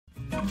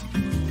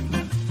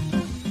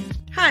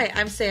Hi,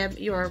 I'm Sam,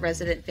 your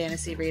resident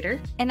fantasy reader.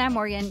 And I'm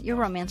Morgan, your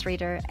romance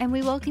reader, and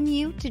we welcome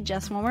you to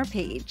Just One More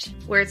Page,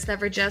 where it's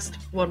never just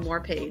one more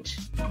page.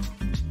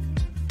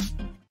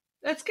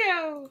 Let's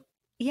go!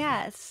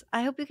 Yes,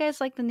 I hope you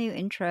guys like the new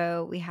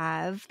intro we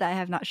have that I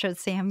have not showed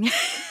Sam yet.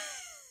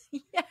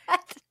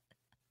 Because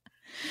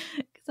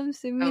I'm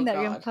assuming that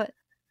you're going to put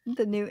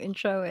the new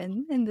intro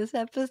in this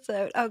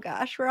episode. Oh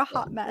gosh, we're a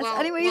hot mess.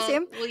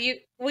 Sam.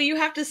 Well, you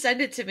have to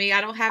send it to me. I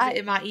don't have it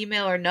in my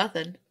email or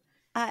nothing.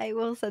 I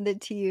will send it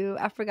to you.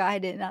 I forgot I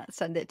did not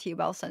send it to you,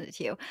 but I'll send it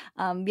to you.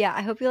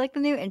 I hope you like the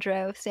new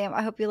intro. Sam,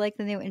 I hope you like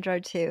the new intro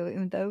too,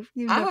 even though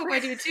I hope I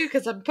do too,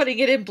 because I'm putting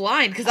it in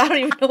blind, because I don't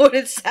even know what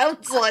it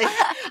sounds like.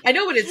 I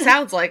know what it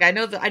sounds like. I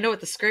know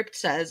what the script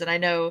says, and I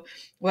know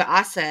what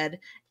I said,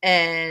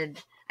 and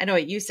I know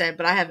what you said,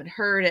 but I haven't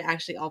heard it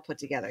actually all put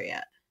together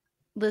yet.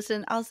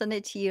 Listen, I'll send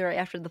it to you right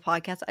after the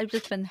podcast. I've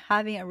just been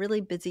having a really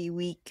busy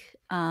week.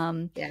 Yeah,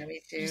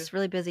 me too. Just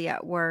really busy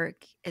at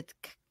work. It's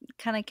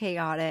kind of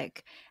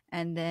chaotic.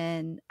 And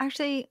then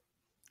actually,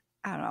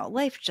 I don't know,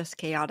 life's just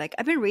chaotic.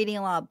 I've been reading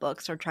a lot of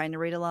books or trying to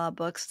read a lot of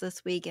books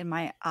this week and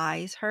my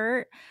eyes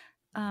hurt.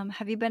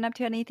 Have you been up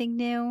to anything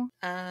new?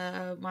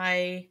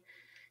 My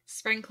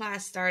spring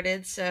class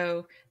started,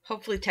 so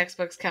hopefully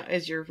textbooks count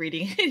as your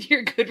reading,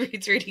 your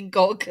Goodreads reading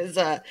goal, because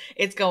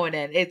it's going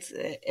in. It's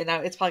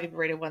probably gonna be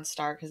rated 1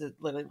 star because it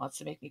literally wants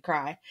to make me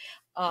cry.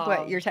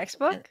 What, your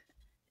textbook?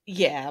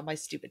 Yeah, my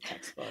stupid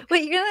textbook.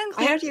 Wait, you're gonna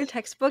include your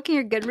textbook in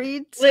your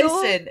Goodreads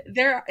goal? Listen,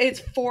 it's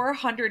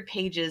 400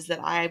 pages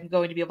that I'm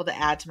going to be able to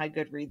add to my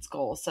Goodreads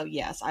goal. So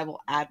yes, I will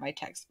add my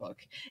textbook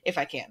if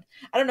I can.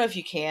 I don't know if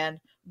you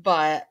can,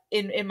 but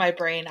in my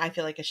brain, I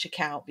feel like it should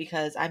count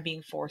because I'm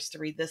being forced to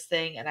read this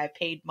thing, and I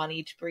paid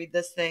money to read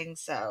this thing,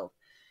 so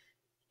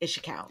it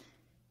should count.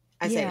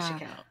 I say it should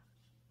count.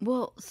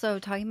 Well, so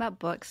talking about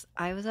books,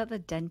 I was at the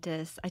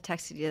dentist. I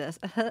texted you this.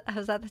 I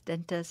was at the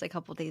dentist a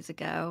couple days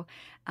ago,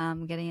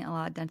 getting a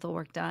lot of dental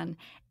work done.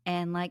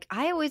 And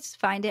I always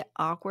find it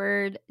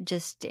awkward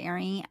just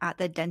staring at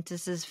the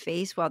dentist's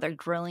face while they're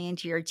drilling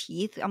into your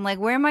teeth. I'm like,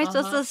 where am I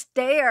supposed to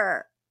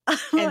stare?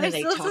 And then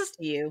they talk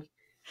to you.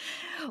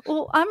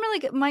 Well, I'm really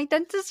good. My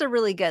dentists are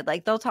really good.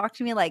 They'll talk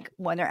to me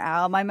when they're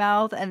out of my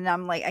mouth, and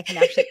I'm I can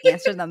actually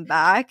answer them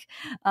back.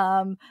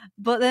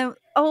 But then,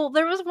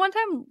 there was one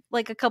time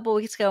a couple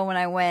weeks ago when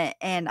I went,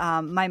 and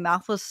my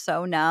mouth was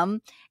so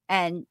numb,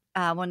 and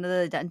one of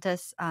the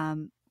dentists,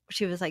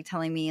 she was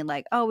telling me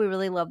oh, we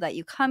really love that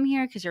you come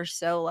here because you're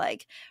so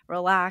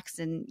relaxed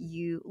and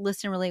you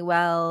listen really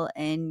well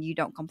and you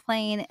don't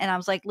complain. And I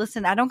was like,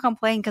 listen, I don't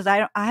complain because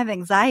I have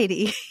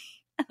anxiety.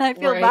 I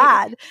feel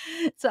bad.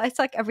 So I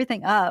suck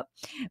everything up.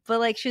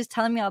 But she was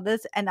telling me all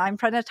this, and I'm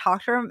trying to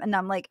talk to her, and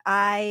I'm like,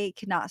 I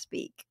cannot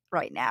speak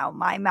right now.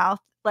 My mouth,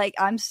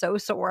 I'm so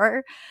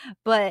sore.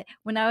 But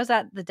when I was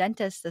at the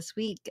dentist this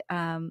week,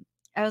 I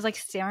was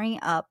staring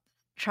up,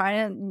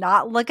 trying to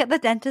not look at the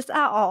dentist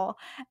at all.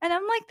 And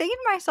I'm thinking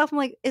to myself, I'm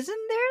like,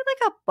 isn't there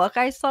a book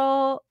I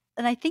saw?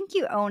 And I think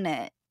you own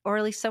it. Or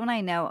at least someone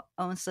I know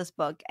owns this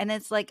book, and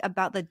it's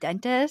about the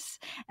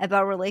dentist,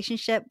 about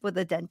relationship with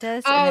the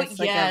dentist. Oh, and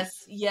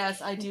it's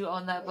yes, I do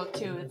own that book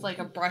too. It's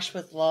A Brush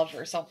with Love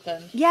or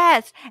something.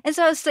 Yes, and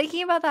so I was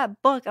thinking about that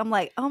book. I'm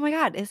like, oh my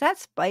god, is that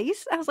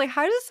Spice? I was like,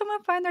 how does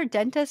someone find their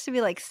dentist to be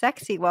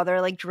sexy while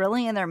they're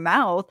drilling in their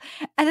mouth?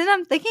 And then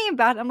I'm thinking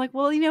about it. I'm like,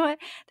 well, you know what?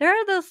 There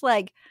are those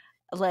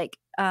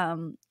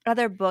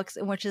other books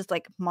in which is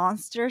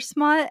monster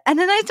smut, and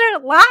then I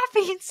started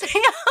laughing,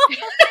 Sam.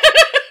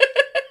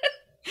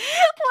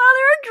 While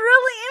they were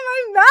drilling in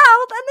my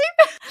mouth,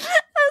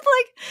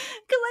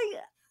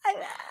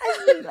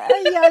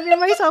 and I made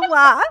myself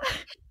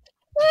laugh.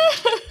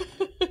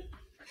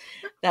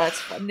 That's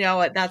fun.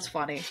 No, that's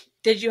funny.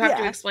 Did you have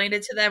to explain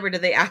it to them, or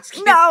did they ask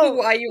you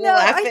why you were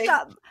laughing?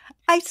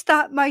 I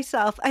stopped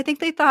myself. I think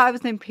they thought I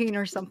was in pain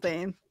or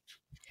something.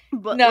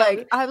 But no,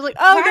 I was like,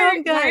 oh,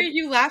 why are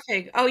you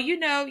laughing? Oh, you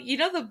know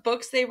the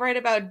books they write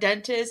about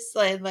dentists,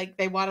 and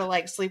they want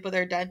to sleep with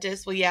their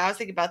dentist. Well, yeah, I was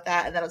thinking about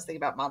that, and then I was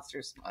thinking about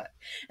Monster Smut,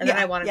 and then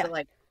I wanted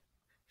to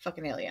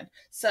fucking alien.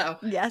 So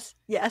yes.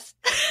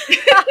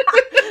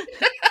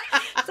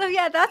 So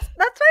yeah, that's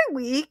my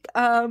week,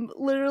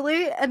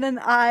 literally. And then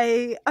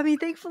I mean,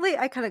 thankfully,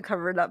 I kind of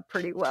covered up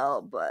pretty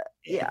well. But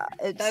yeah,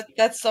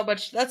 that's so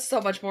much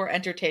more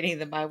entertaining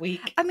than my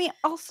week. I mean,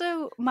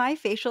 also my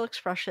facial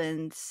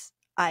expressions.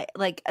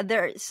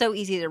 They're so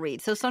easy to read.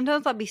 So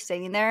sometimes I'll be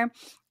sitting there,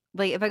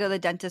 if I go to the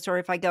dentist or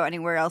if I go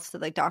anywhere else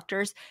to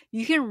doctors,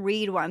 you can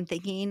read what I'm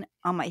thinking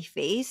on my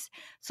face.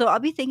 So I'll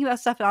be thinking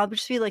about stuff and I'll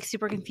just be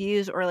super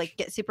confused or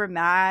get super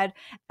mad.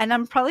 And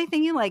I'm probably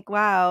thinking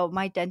wow,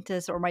 my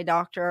dentist or my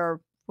doctor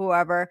or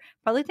whoever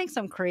probably thinks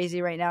I'm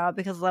crazy right now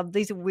because of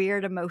these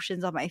weird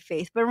emotions on my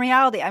face. But in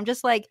reality, I'm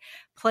just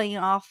playing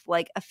off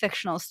a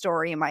fictional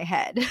story in my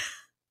head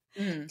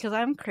because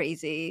I'm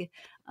crazy.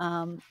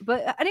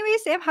 But anyway,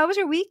 Sam, how was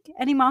your week?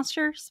 Any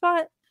monster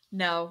smut?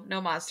 No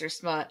monster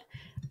smut.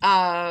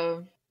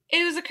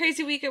 It was a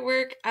crazy week at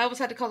work. I almost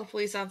had to call the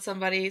police on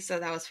somebody, so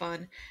that was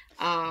fun.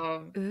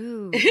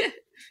 Ooh.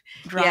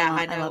 Yeah, drama.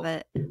 I I love know.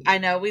 it. I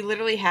know. We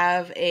literally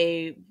have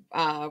a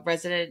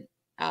resident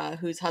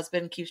whose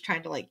husband keeps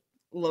trying to like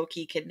low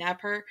key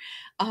kidnap her.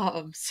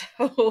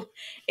 So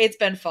it's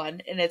been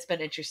fun and it's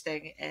been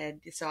interesting.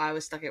 And so I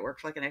was stuck at work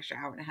for like an extra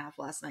hour and a half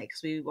last night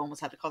because we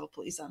almost had to call the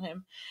police on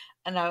him.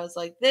 And I was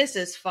like, this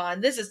is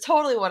fun. This is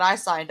totally what I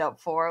signed up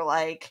for.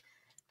 Like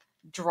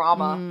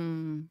drama.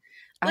 Mm.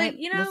 Like,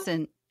 I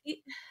listen.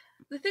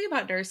 the thing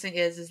about nursing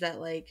is that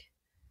like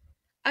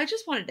I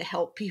just wanted to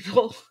help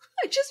people.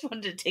 I just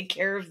wanted to take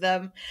care of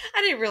them.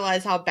 I didn't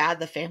realize how bad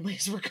the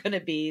families were going to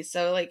be.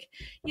 So, like,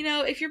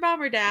 if your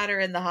mom or dad are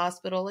in the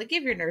hospital, like,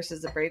 give your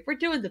nurses a break. We're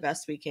doing the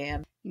best we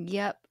can.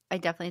 Yep, I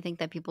definitely think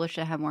that people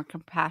should have more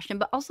compassion,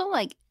 but also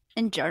like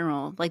in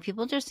general, like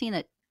people just need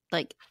to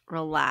like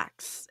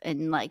relax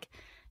and like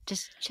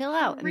just chill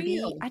For out and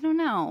be, real. I don't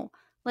know,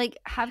 like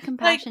have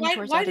Like, compassion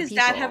towards why other does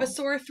dad have a people.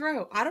 sore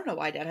throat? I don't know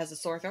why dad has a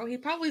sore throat. He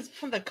probably is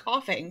from the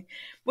coughing.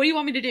 What do you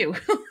want me to do?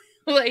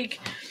 Like,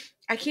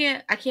 I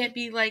can't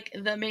be like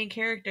the main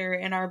character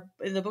in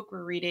the book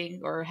we're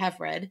reading or have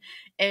read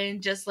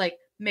and just like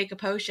make a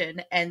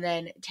potion and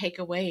then take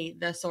away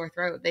the sore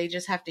throat. They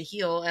just have to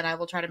heal and I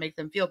will try to make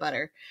them feel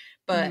better.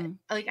 But Mm.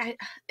 like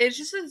it's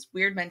just this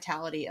weird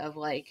mentality of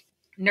like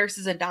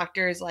nurses and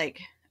doctors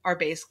like are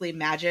basically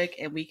magic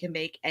and we can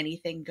make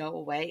anything go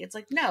away. It's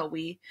like no,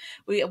 we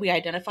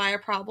identify a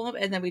problem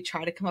and then we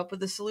try to come up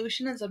with a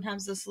solution, and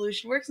sometimes the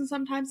solution works and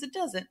sometimes it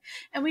doesn't,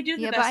 and we do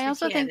the Yeah, but best I we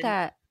also can. think And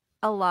that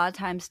a lot of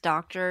times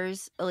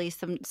doctors, at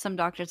least some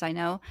doctors I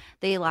know,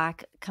 they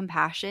lack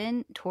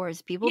compassion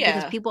towards people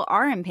because yeah. people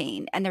are in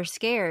pain and they're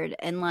scared.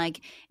 And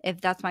like if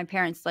that's my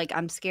parents, like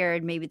I'm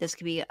scared, maybe this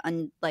could be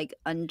like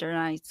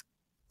underneath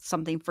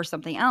something for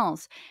something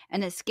else.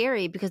 And it's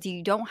scary because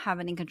you don't have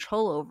any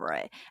control over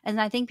it.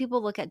 And I think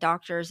people look at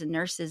doctors and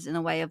nurses in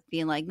a way of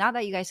being like, not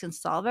that you guys can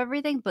solve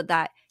everything, but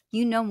that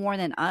you know more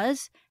than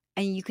us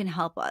and you can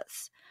help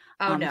us.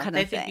 Oh no, Kind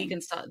they of think you thing.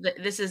 can solve.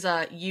 This is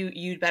a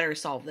you'd better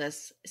solve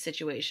this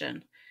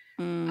situation.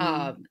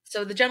 Mm,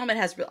 So the gentleman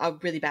has a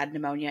really bad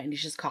pneumonia, and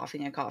he's just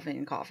coughing and coughing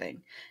and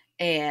coughing,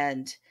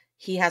 and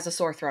he has a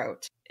sore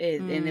throat,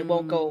 and it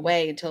won't go mm.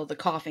 away until the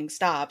coughing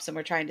stops. And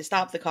we're trying to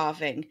stop the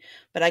coughing,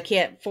 but I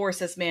can't force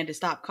this man to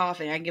stop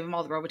coughing. I can give him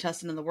all the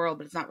Robitussin in the world,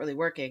 but it's not really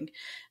working.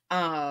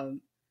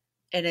 Um,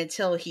 and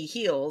until he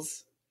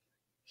heals,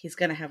 he's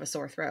gonna have a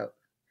sore throat.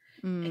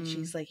 And Mm.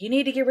 she's like, you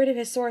need to get rid of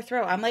his sore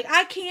throat. I'm like,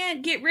 I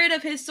can't get rid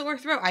of his sore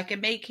throat. I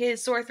can make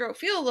his sore throat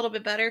feel a little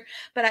bit better,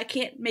 but I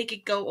can't make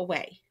it go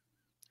away.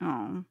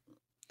 Oh.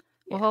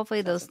 Well, Yeah,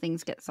 hopefully so that's those something.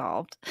 things get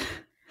solved.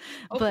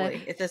 But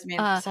Hopefully, if this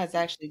man uh decides to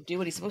actually do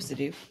what he's supposed to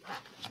do.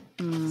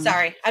 mm,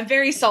 Sorry, I'm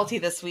very salty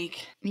this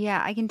week.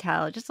 yeah, I can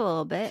tell just a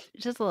little bit,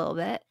 just a little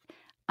bit.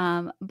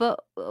 But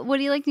what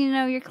do you like to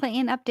know your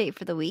Clayton update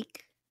for the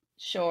week?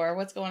 Sure,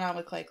 what's going on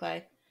with Clay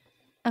Clay?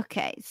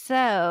 Okay,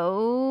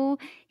 so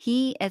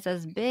he is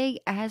as big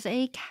as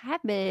a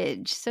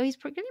cabbage. So he's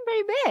getting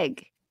pretty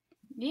big.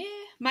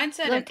 Yeah, mine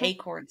said an Look,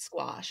 acorn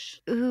squash.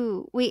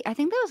 ooh, wait, I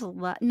think that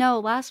was no,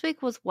 last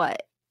week was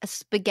what? A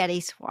spaghetti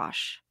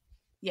squash,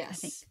 I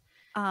think. Yes,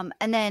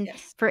 And then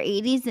yes. for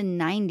 80s and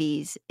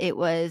 90s, it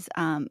was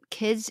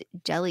kids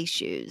jelly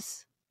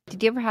shoes.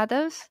 Did you ever have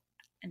those?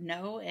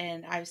 No,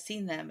 and I've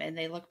seen them and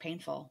they look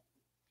painful.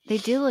 They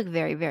do look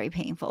very, very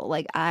painful.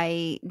 Like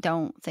I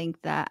don't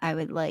think that I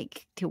would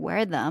like to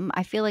wear them.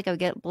 I feel like I would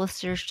get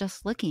blisters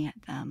just looking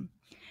at them.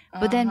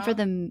 But Uh then for huh.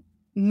 the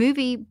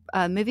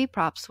movie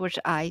props, which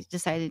I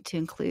decided to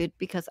include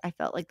because I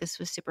felt like this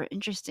was super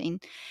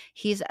interesting,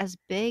 he's as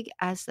big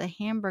as the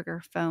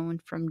hamburger phone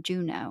from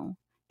Juno.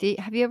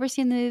 Have you ever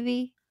seen the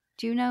movie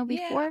Juno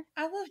Yeah, before?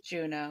 I love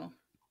Juno.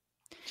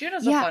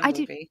 Juno's a Yeah, fun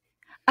movie.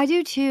 I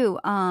do too.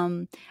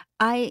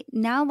 I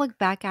now look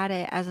back at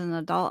it as an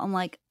adult. I'm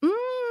like,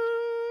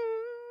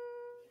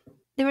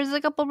 there was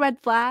a couple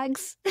red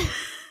flags,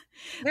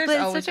 There's but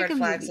it's such always a red good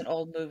flags in movie.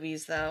 old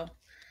movies, though.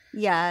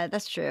 Yeah,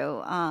 that's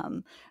true.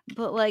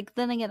 But like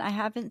then again, I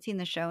haven't seen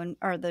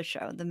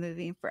the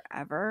movie in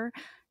forever.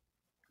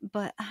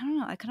 But I don't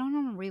know. I kind of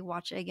want to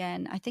rewatch it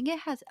again. I think it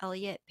has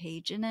Elliot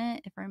Page in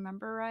it, if I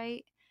remember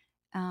right.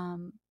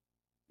 Um,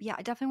 yeah,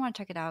 I definitely want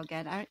to check it out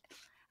again. I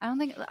don't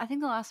think I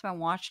think the last time I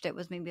watched it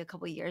was maybe a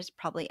couple years,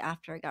 probably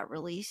after it got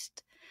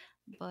released.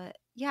 But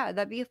yeah,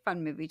 that'd be a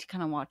fun movie to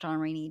kind of watch on a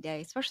rainy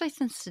day, especially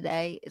since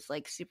today is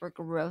like super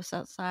gross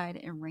outside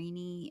and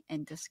rainy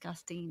and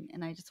disgusting,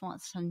 and I just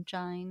want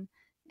sunshine.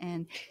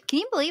 And can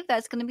you believe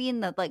that's going to be in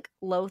the like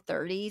low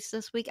 30s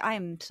this week? I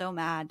am so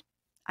mad.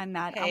 I'm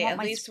mad. I Hey, want at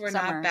my least we're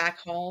not summer. back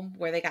home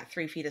where they got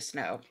 3 feet of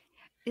snow.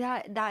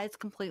 Yeah, that is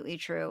completely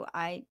true.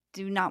 I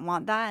do not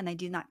want that, and I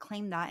do not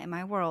claim that in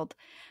my world.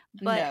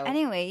 But No.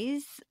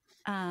 anyways,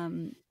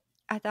 um,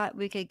 I thought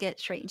we could get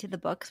straight into the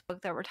book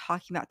that we're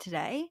talking about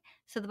today.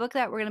 So the book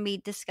that we're going to be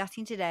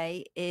discussing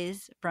today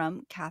is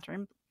from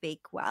Catherine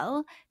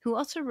Bakewell, who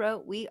also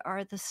wrote "We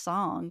Are the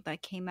Song"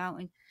 that came out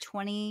in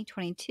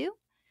 2022.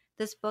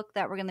 This book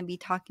that we're going to be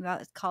talking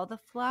about is called The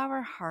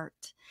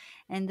Flowerheart,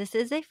 and this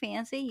is a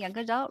fancy young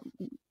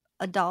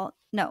adult,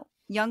 no,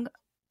 young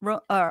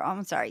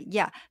I'm sorry,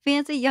 yeah,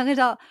 fantasy young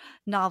adult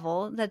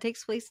novel that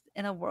takes place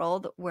in a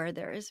world where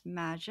there is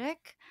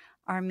magic.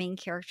 Our main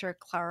character,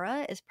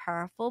 Clara, is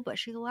powerful, but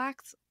she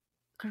lacks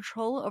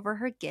control over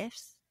her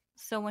gifts.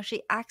 So when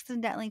she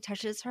accidentally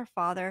touches her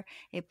father,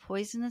 a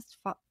poisonous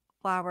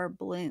flower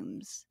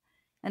blooms.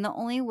 And the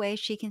only way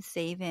she can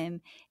save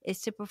him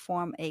is to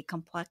perform a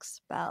complex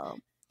spell,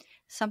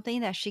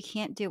 something that she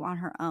can't do on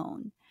her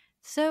own.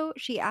 So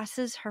she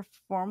asks her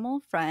formal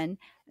friend,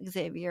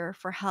 Xavier,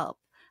 for help,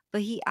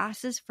 but he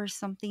asks for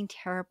something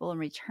terrible in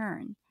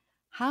return.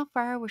 How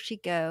far will she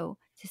go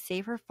to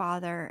save her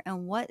father,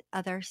 and what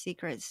other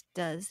secrets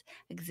does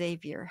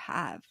Xavier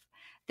have?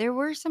 There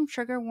were some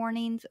trigger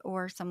warnings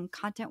or some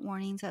content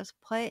warnings that was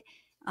put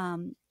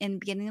in the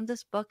beginning of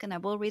this book, and I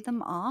will read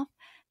them off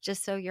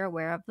just so you're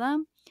aware of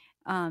them.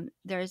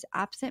 There's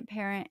absent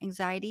parent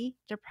anxiety,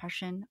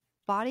 depression,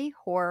 body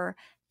horror,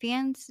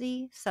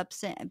 fantasy,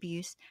 substance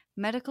abuse,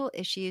 medical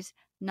issues,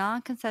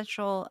 non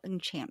consensual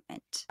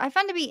enchantment. I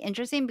found it to be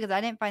interesting because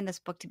I didn't find this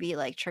book to be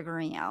like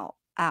triggering out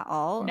at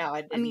all. No,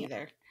 I I didn't mean,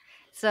 either.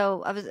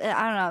 so I don't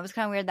know, it was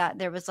kind of weird that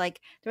there was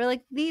like, they were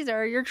like, these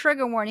are your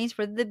trigger warnings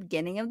for the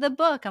beginning of the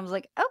book. I was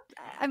like, oh,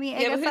 I mean,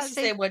 I Yeah, but guess who's that to safe.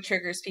 say what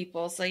triggers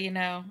people? So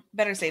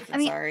better safe I than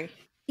mean, sorry.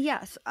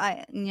 yes,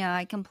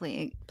 I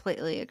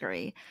completely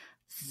agree.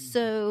 Mhm.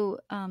 So,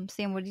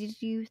 Sam, what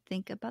did you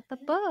think about the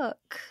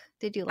book?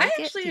 Did you I like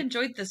it? actually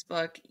enjoyed this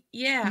book.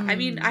 Yeah, I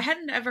mean, I Mm.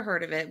 hadn't ever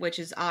heard of it, which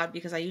is odd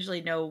because I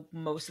usually know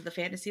most of the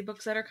fantasy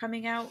books that are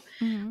coming out.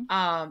 Mm-hmm.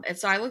 And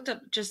so I looked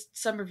up just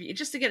some review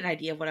just to get an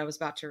idea of what I was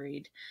about to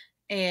read.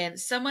 And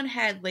someone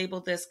had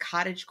labeled this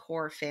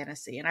cottagecore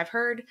fantasy, and I've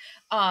heard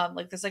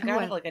like there's like Oh,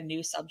 kind of like a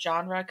new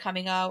subgenre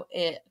coming up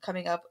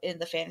in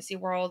the fantasy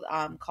world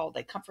called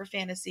like comfort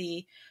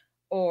fantasy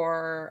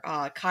or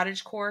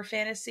cottagecore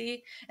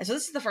fantasy. And so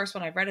this is the first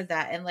one I've read of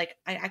that, and like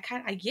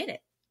I get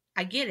it.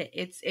 I get it.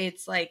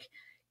 It's like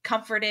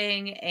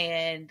comforting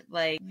and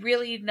like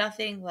really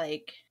nothing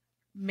like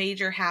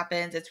major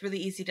happens. It's really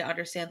easy to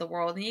understand the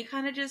world, and you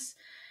kind of just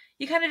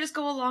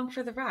go along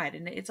for the ride,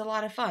 and it's a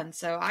lot of fun.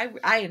 So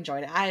I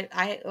enjoyed it.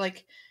 I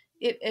like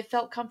it. It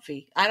felt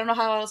comfy. I don't know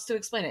how else to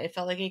explain it. It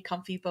felt like a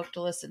comfy book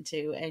to listen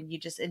to, and you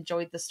just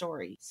enjoyed the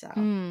story. So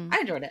Mm. I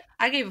enjoyed it.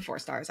 I gave it 4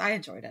 stars. I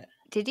enjoyed it.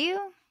 Did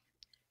you?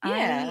 I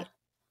Yeah.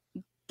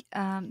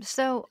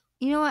 so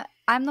you know what?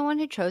 I'm the one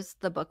who chose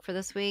the book for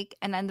this week,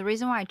 and then the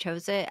reason why I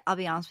chose it, I'll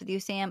be honest with you,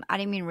 Sam, I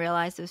didn't even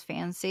realize it was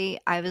fancy.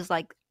 I was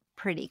like,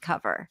 pretty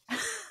cover.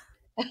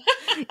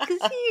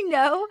 Because you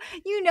know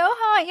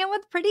how I am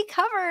with pretty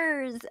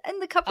covers,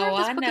 and the cover Oh, of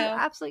this I book is know.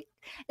 absolutely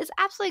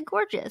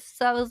gorgeous.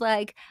 So I was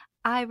like,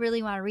 I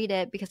really want to read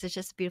it because it's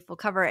just a beautiful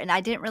cover, and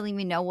I didn't really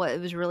even know what it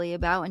was really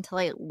about until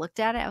I looked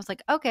at it. I was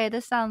like, okay,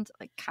 this sounds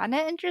like kind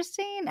of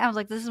interesting. I was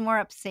like, this is more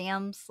up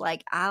Sam's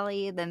like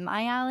alley than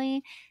my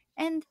alley,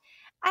 and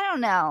I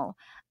don't know.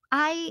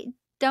 I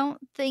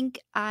don't think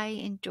I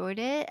enjoyed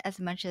it as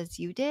much as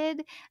you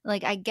did.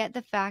 Like, I get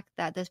the fact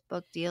that this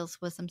book deals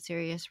with some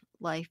serious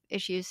life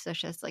issues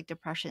such as like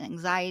depression,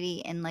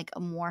 anxiety in like a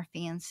more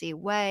fancy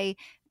way,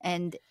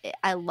 and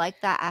I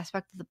like that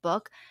aspect of the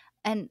book.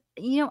 And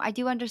I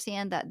do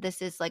understand that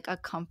this is like a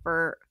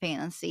comfort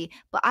fantasy,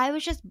 but I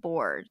was just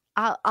bored.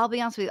 I'll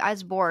be honest with you, I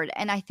was bored,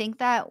 and I think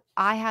that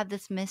I have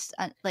this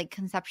like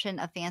conception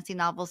of fantasy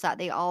novels that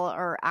they all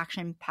are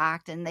action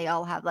packed and they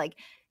all have like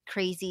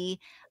crazy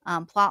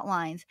plot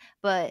lines,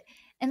 but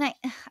and I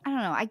don't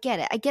know, I get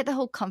it. I get the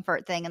whole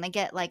comfort thing, and I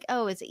get like,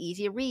 oh, it's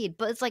easy to read,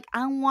 but it's like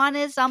I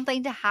wanted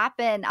something to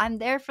happen. I'm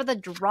there for the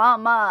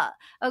drama,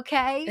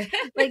 okay?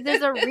 Like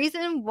there's a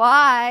reason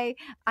why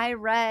I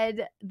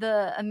read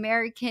the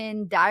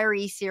American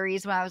Diary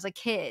series when I was a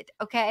kid,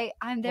 okay?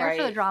 I'm there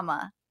for the Right.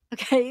 drama,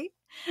 okay?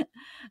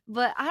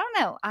 But I don't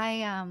know.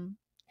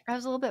 I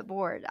was a little bit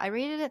bored. I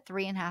rated it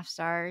 3.5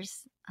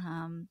 stars.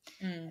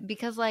 Mm.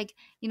 Because like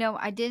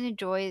I did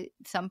enjoy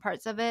some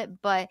parts of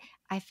it, but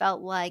I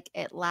felt like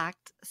it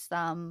lacked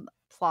some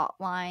plot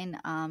line.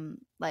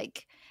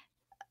 Like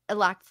it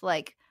lacked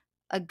like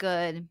a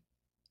good,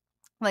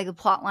 like the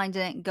plot line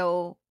didn't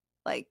go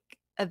like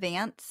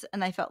advance,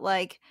 and I felt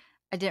like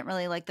I didn't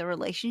really like the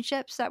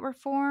relationships that were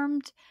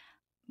formed.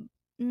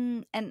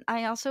 And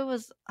I also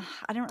was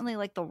I don't really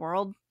like the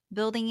world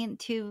building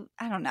into,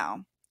 I don't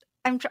know.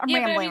 I'm Yeah,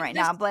 but I rambling mean, right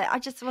now, but I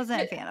just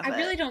wasn't a fan of I it.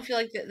 really don't feel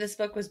like this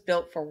book was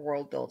built for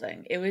world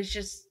building. It's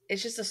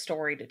just a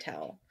story to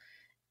tell,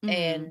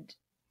 Mhm. and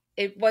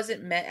it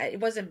wasn't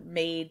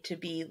made to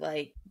be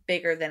like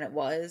bigger than it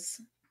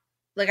was.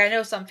 Like I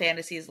know some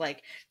fantasies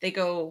like they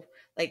go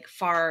like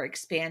far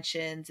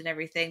expansions and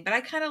everything, but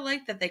I kind of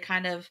like that they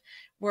kind of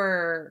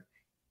were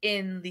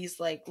in these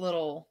like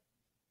little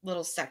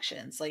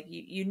sections. Like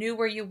you knew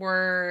where you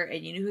were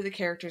and you knew who the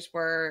characters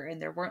were,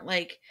 and there weren't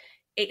like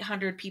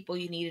 800 people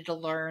you needed to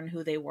learn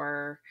who they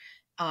were.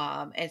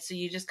 And so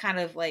you just kind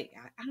of like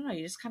I don't know,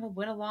 you just kind of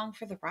went along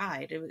for the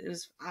ride. It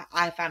was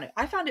I found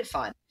it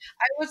fun.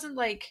 I wasn't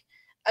like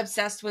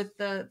obsessed with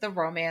the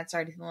romance or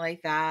anything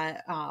like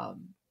that.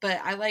 But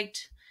I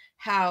liked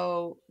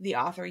how the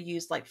author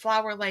used like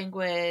flower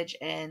language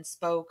and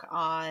spoke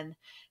on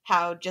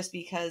how just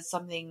because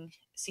something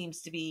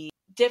seems to be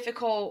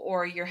difficult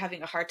or you're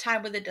having a hard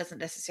time with it doesn't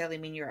necessarily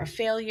mean you're a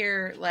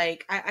failure.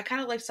 Like I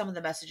kind of like some of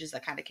the messages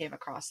that kind of came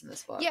across in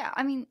this book. Yeah,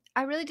 I mean,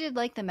 I really did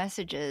like the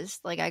messages.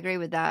 Like, I agree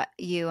with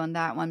you on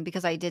that one,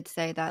 because I did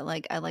say that,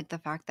 like, I like the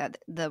fact that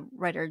the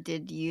writer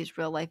did use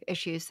real life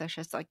issues such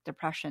as like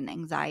depression,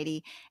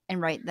 anxiety,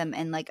 and write them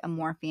in like a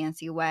more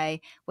fancy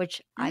way,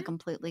 which I Mhm.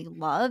 completely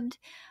loved.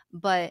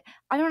 But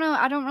I don't know,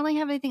 I don't really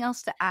have anything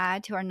else to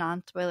add to our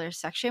non-spoiler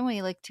section. Would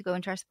you like to go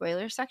into our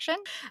spoiler section?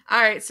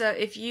 All right, so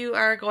if you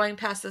are going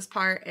past this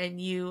part and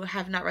you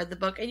have not read the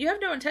book and you have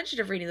no intention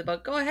of reading the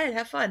book, go ahead,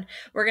 have fun.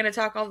 We're going to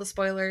talk all the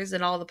spoilers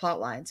and all the plot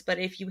lines. But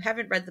if you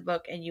haven't read the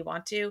book and you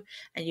want to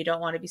and you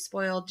don't want to be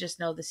spoiled, just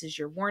know this is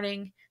your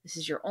warning. This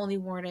is your only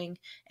warning.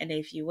 And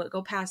if you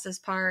go past this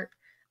part,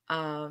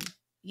 um,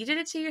 you did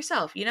it to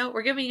yourself. You know,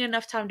 we're giving you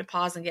enough time to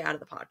pause and get out of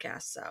the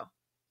podcast. So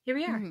here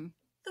we are, Mm-hmm.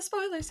 the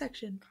spoiler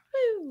section.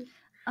 Woo!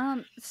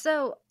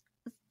 So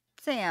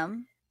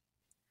Sam,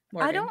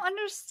 I Morgan. don't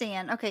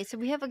understand. Okay, so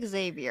we have like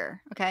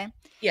Xavier, okay?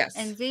 Yes.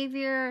 And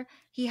Xavier,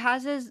 he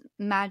has his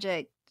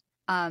magic,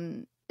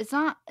 it's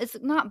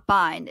not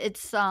bind.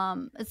 It's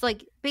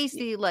like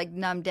basically like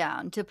numbed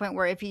down to the point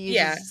where if he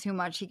Yeah. uses too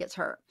much he gets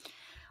hurt.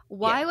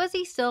 Why Yeah. was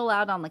he still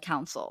allowed on the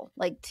council,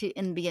 like, to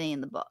in the beginning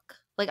of the book?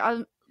 Like,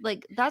 I'm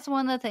like, that's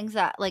one of the things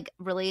that like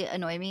really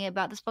annoyed me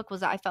about this book,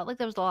 was that I felt like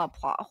there was a lot of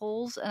plot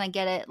holes. And I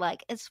get it,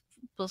 like, it's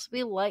supposed to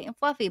be light and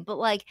fluffy, but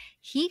like,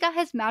 he got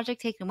his magic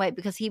taken away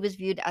because he was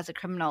viewed as a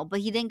criminal, but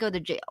he didn't go to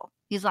jail.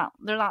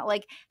 They're not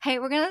like, hey,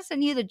 we're gonna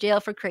send you to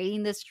jail for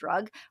creating this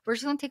drug, we're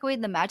just gonna take away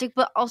the magic,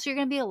 but also you're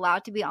gonna be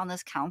allowed to be on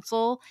this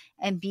council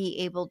and be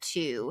able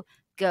to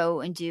go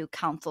and do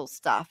council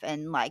stuff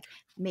and like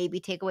maybe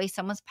take away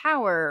someone's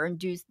power and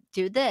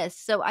do this.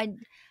 So I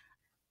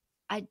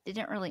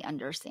didn't really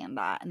understand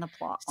that in the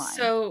plot line.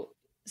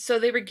 So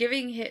they were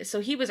giving him, so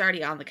he was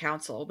already on the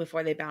council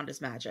before they bound his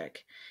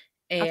magic.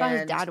 I thought his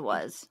And dad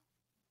was.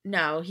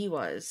 no, he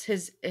was.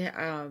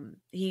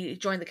 He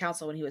joined the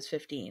council when he was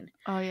 15.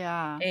 Oh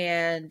yeah.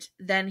 And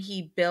then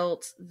he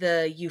built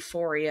the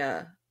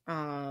Euphoria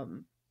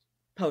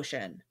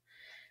potion,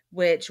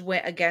 which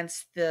went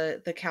against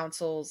the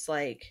council's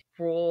like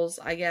rules,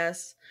 I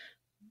guess.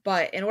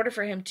 But in order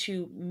for him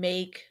to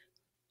make,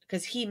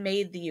 because he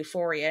made the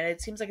Euphoria, and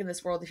it seems like in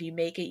this world, if you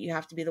make it, you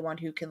have to be the one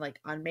who can like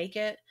unmake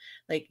it.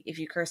 Like if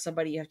you curse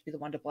somebody, you have to be the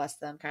one to bless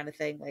them, kind of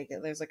thing. Like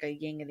there's like a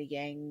yin and a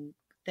yang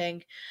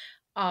thing.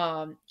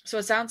 So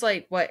it sounds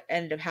like what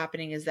ended up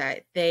happening is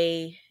that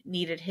they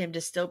needed him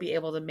to still be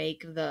able to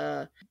make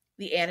the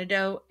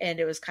antidote, and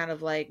it was kind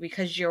of like,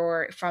 because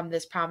you're from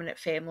this prominent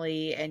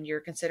family and you're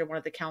considered one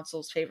of the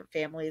council's favorite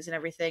families and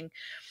everything,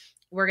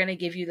 we're going to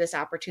give you this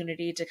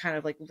opportunity to kind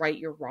of like right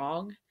your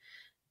wrong.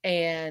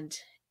 And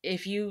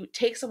if you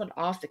take someone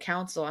off the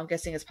council, I'm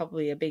guessing it's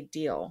probably a big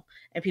deal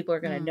and people are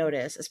going to Mm.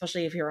 notice,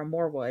 especially if you're a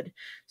Morewood.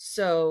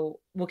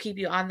 So we'll keep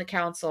you on the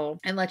council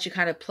and let you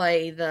kind of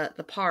play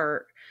the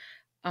part.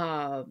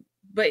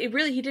 But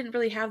he didn't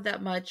really have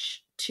that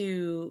much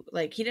to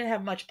like, he didn't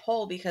have much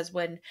pull, because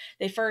when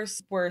they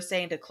first were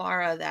saying to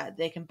Clara that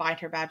they can bind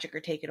her magic or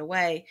take it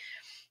away,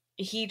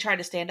 he tried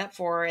to stand up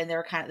for her and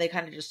they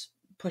kind of just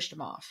pushed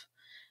him off.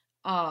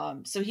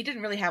 So he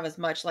didn't really have as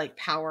much like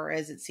power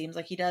as it seems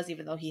like he does,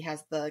 even though he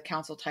has the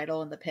council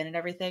title and the pin and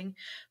everything.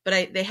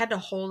 But they had to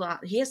hold on.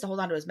 He has to hold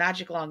on to his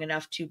magic long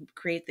enough to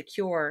create the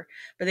cure,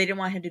 but they didn't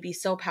want him to be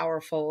so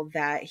powerful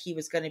that he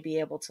was going to be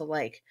able to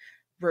like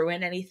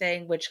ruin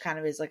anything, which kind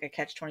of is like a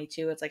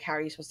catch-22. It's like, how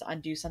are you supposed to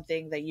undo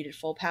something that you did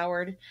full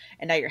powered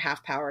and now you're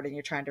half powered and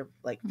you're trying to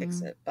like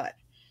fix Mm. it? But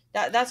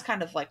that's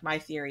kind of like my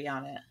theory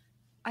on it.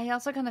 I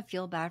also kind of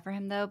feel bad for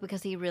him though,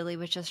 because he really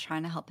was just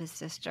trying to help his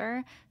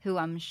sister, who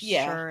I'm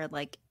Yeah. sure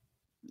like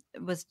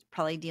was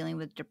probably dealing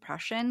with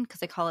depression, because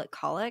they call it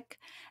colic,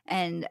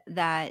 and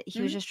that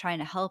he was Mhm. just trying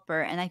to help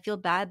her. And I feel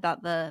bad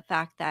about the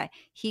fact that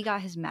he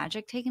got his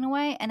magic taken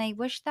away, and I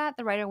wish that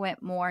the writer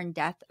went more in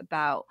depth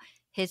about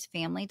his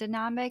family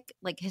dynamic,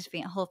 like his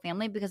whole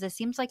family, because it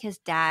seems like his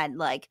dad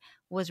like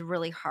was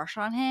really harsh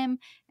on him,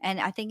 and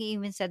I think he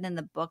even said in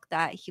the book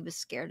that he was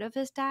scared of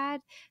his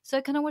dad. So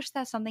I kind of wish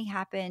that something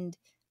happened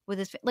with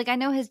his, like, I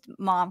know his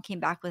mom came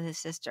back with his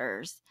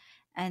sisters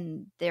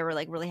and they were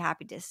like really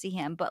happy to see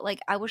him, but like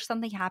I wish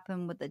something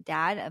happened with the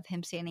dad, of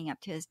him standing up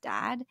to his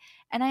dad.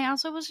 And I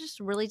also was just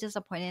really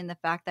disappointed in the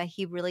fact that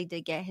he really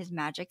did get his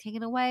magic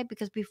taken away,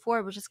 because before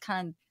it was just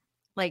kind of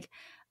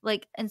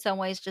like in some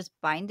ways just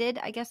binded,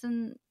 I guess,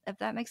 and if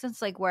that makes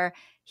sense, like where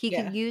he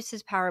could Yeah. use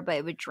his power but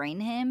it would drain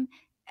him.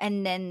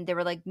 And then they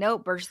were like,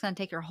 nope, we're just gonna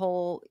take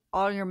all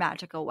your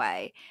magic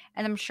away.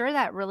 And I'm sure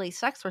that really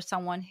sucks for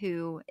someone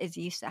who is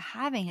used to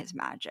having his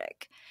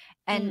magic.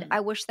 And Mm. I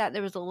wish that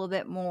there was a little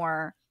bit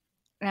more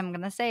and I'm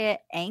gonna say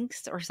it,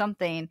 angst or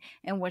something,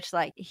 in which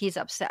like he's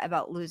upset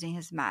about losing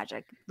his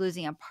magic,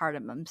 losing a part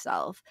of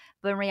himself.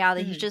 But in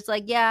reality, he's Mhm. just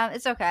like, yeah,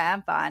 it's okay,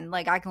 I'm fine.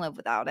 Like I can live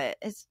without it.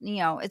 It's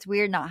it's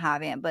weird not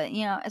having it, but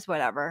it's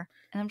whatever.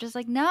 And I'm just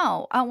like,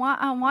 no, I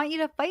want you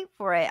to fight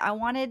for it. I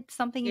wanted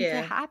something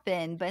to Yeah.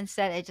 happen, but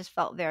instead it just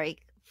felt very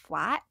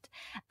flat.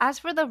 As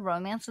for the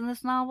romance in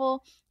this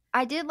novel,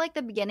 I did like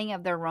the beginning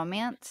of their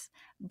romance,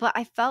 but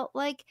I felt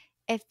like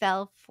it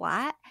fell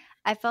flat.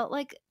 I felt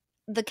like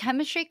the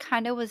chemistry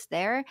kind of was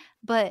there,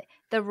 but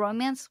the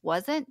romance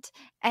wasn't.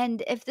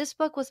 And if this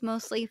book was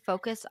mostly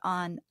focused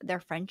on their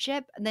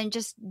friendship, then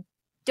just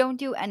don't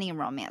do any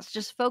romance.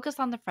 Just focus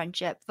on the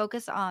friendship,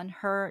 focus on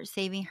her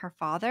saving her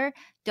father.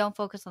 Don't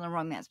focus on the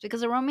romance,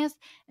 because the romance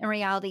in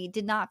reality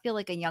did not feel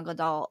like a young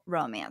adult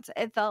romance.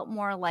 It felt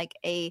more like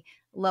a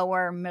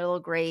lower middle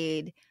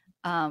grade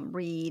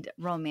read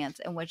romance,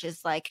 in which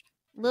is like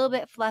a little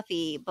bit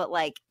fluffy, but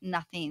like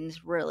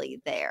nothing's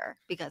really there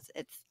because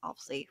it's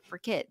obviously for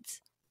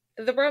kids.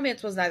 The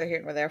romance was neither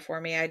here nor there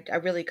for me. I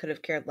really could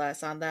have cared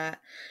less on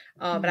that.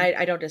 But Mhm.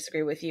 I don't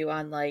disagree with you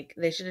on like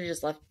they should have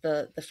just left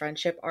the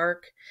friendship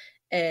arc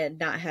and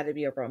not had to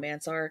be a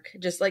romance arc.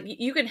 Just like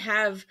you can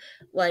have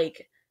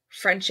like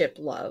friendship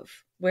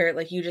love where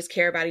like you just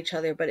care about each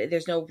other, but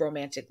there's no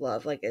romantic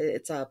love. Like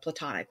it's a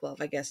platonic love,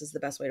 I guess is the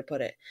best way to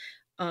put it.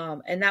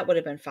 And that would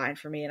have been fine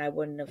for me and I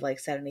wouldn't have like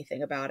said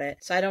anything about it.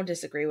 So I don't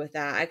disagree with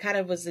that. I kind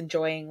of was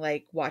enjoying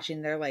like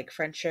watching their like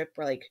friendship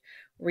or like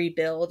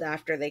rebuild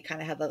after they kind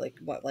of had like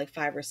what like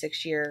 5 or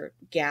 6 year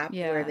gap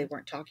where they Yeah.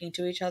 weren't talking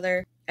to each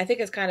other. I think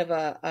it's kind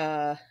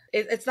of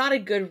it's not a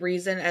good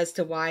reason as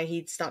to why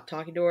he stopped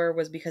talking to her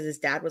was because his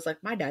dad was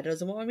like, my dad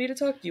doesn't want me to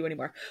talk to you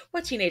anymore.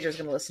 What teenager is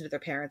going to listen to their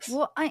parents?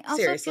 Well,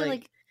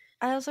 Seriously.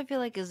 I also feel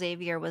like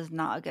Xavier was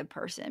not a good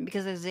person,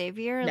 because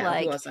Xavier No,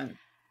 he like wasn't.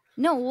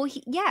 no, well,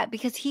 yeah,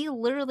 because he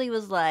literally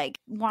was like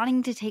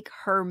wanting to take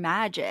her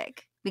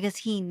magic because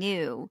he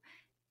knew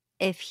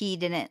if he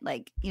didn't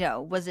like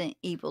wasn't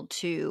able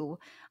to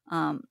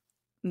um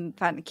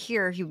find a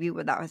cure, he'd be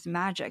without his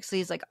magic. So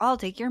he's like, I'll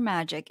take your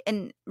magic.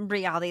 In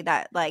reality,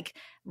 that like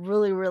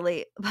really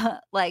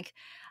like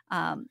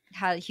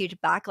had a huge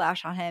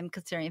backlash on him,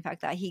 considering the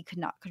fact that he could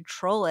not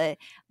control it.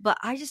 But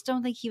I just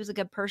don't think he was a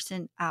good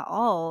person at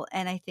all,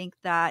 and I think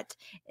that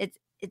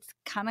it's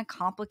kind of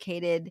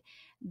complicated,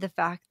 the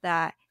fact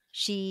that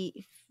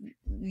she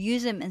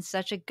views him in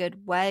such a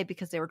good way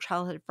because they were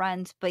childhood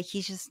friends, but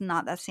he's just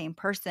not that same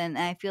person. And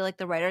I feel like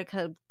the writer could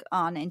have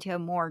gone into a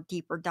more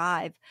deeper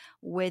dive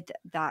with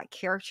that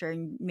character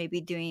and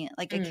maybe doing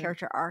like a Mm,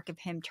 character arc of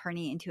him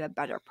turning into a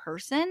better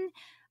person.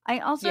 I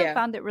also yeah.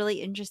 found it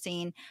really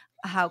interesting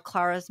how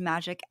Clara's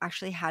magic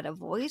actually had a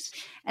voice.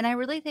 And I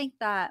really think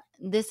that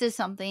this is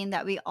something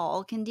that we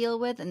all can deal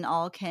with and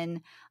all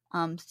can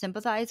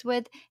sympathize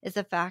with, is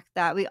the fact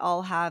that we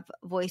all have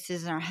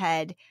voices in our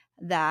head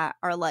that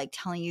are like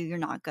telling you you're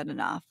not good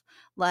enough.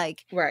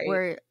 Like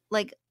Right. we're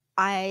like,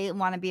 I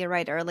want to be a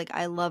writer. Like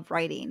I love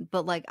writing,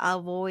 but like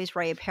I'll always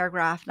write a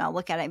paragraph and I'll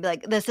look at it and be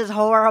like, this is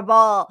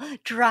horrible,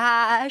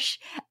 trash.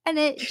 And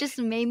it just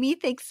made me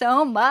think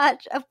so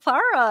much of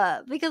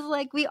Clara, because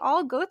like we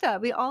all go through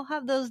that. We all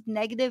have those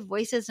negative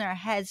voices in our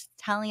heads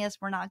telling us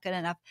we're not good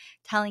enough,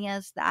 telling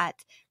us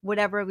that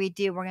whatever we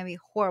do, we're going to be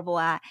horrible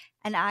at.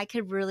 And I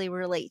could really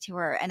relate to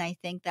her. And I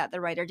think that the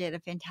writer did a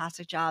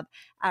fantastic job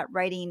at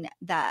writing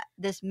that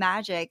this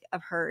magic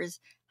of hers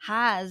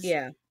has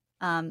Yeah.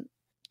 um,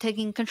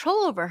 taking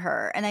control over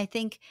her. And I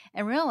think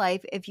in real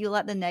life, if you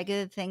let the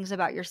negative things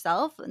about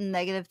yourself,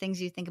 negative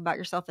things you think about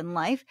yourself in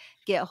life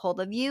get a hold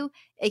of you,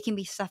 it can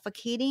be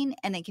suffocating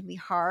and it can be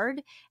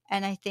hard.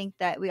 And I think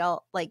that we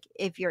all, like,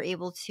 if you're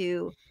able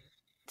to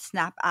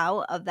snap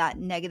out of that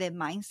negative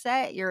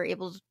mindset, you're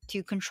able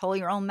to control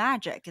your own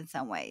magic in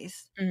some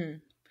ways. Hmm.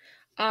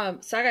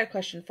 So I got a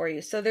question for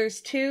you. So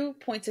there's two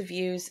points of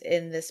views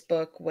in this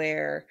book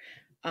where,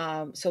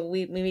 so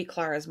we meet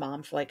Clara's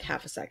mom for like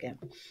half a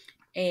second,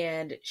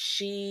 and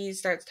she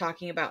starts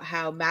talking about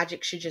how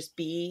magic should just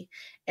be,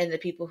 and the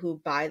people who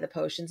buy the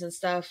potions and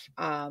stuff,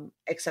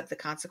 accept the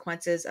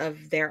consequences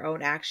of their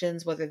own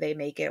actions, whether they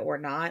make it or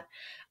not.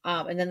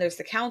 And then there's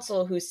the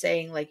council who's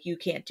saying like, you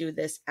can't do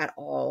this at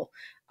all.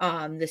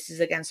 This is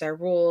against our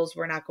rules.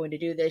 We're not going to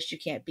do this. You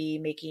can't be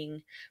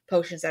making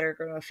potions that are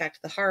going to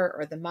affect the heart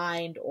or the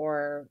mind,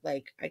 or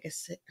like I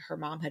guess her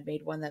mom had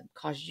made one that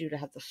caused you to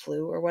have the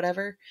flu or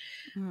whatever.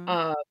 Mhm.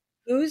 uh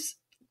whose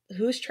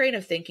whose train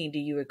of thinking do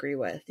you agree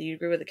with? Do you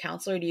agree with the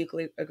counselor, or do you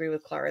agree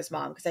with Clara's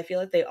mom? Because I feel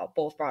like they all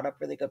both brought up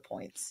really good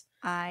points.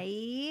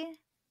 I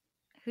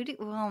who do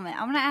well man,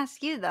 I'm gonna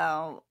ask you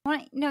though.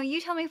 No,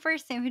 you tell me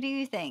first, Sam. Who do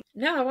you think?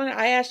 No,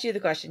 I asked you the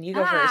question, you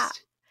go Ah,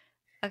 first.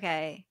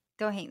 okay.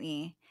 Don't hate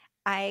me.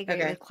 I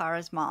agree with Okay.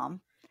 Clara's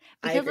mom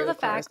I because agree of the with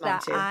Clara's fact mom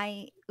that too.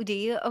 do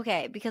you?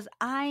 Okay, because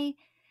I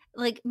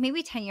like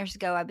maybe 10 years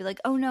ago I'd be like,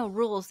 "Oh no,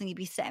 rules need to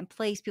be set in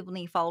place. People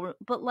need to follow."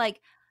 But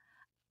like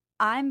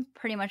I'm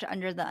pretty much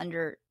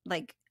under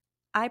like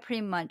I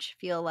pretty much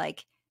feel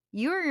like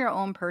you're your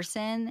own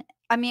person.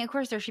 I mean, of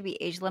course there should be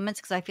age limits,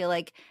 because I feel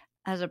like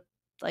as a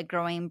like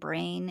growing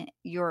brain,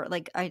 you're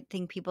like, I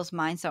think people's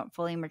minds don't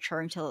fully mature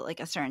until like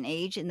a certain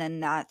age, and then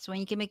that's when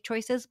you can make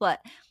choices.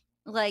 But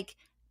like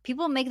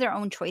people make their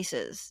own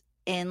choices,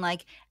 and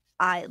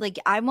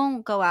I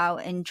won't go out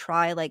and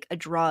try like a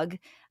drug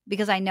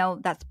because I know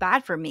that's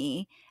bad for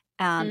me.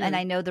 And Mm.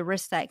 I know the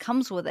risk that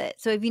comes with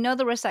it. So if you know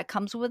the risk that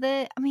comes with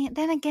it, I mean,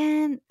 then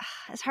again,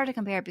 it's hard to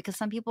compare because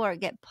some people are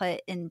get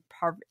put in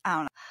I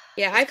don't know.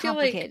 Yeah, It's I feel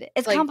like complicated.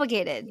 It's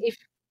complicated.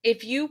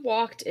 if you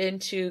walked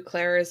into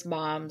Clara's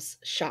mom's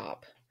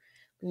shop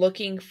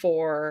looking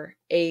for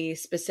a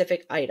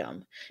specific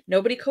item,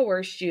 nobody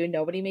coerced you,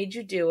 nobody made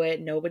you do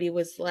it, nobody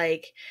was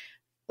like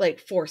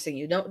forcing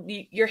you. No,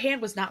 your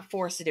hand was not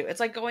forced to do it. It's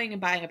like going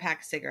and buying a pack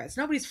of cigarettes.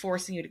 Nobody's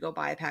forcing you to go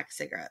buy a pack of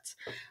cigarettes.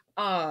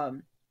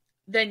 Um,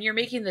 then you're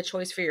making the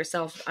choice for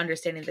yourself,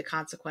 understanding the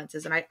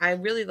consequences. And I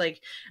really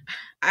like,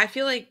 I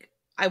feel like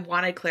I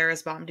wanted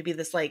Clara's mom to be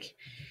this like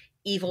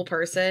evil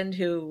person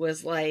who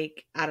was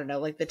like, I don't know,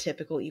 like the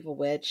typical evil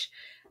witch.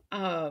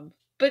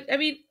 But I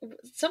mean,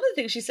 some of the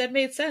things she said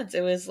made sense.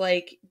 It was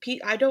like,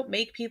 I don't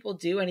make people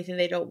do anything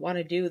they don't want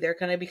to do. They're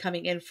going to be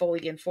coming in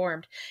fully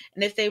informed,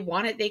 and if they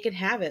want it, they can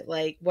have it.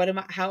 Like, what am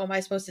I? How am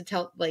I supposed to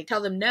tell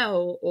them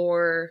no,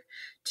 or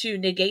to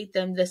negate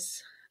them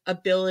this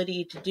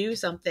ability to do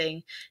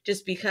something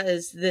just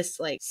because this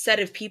like set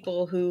of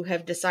people who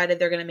have decided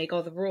they're going to make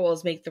all the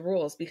rules make the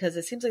rules? Because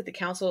it seems like the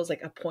council is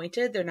like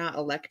appointed, they're not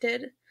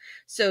elected,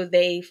 so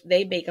they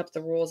make up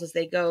the rules as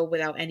they go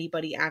without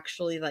anybody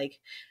actually like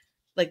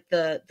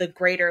the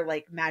greater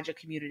like magic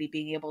community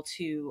being able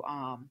to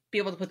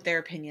put their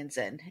opinions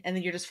in, and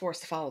then you're just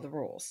forced to follow the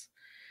rules.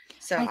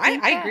 So I I,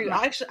 think I that agree.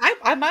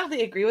 I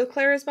mildly agree with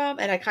Clara's mom,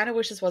 and I kind of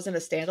wish this wasn't a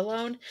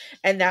standalone,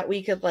 and that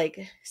we could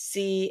like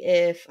see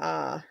if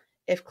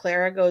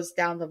Clara goes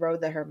down the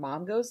road that her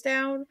mom goes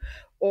down,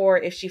 or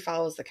if she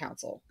follows the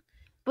council.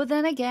 But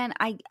then again,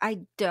 I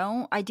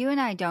do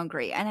and I don't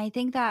agree. And I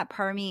think that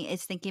part of me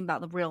is thinking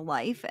about the real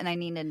life, and I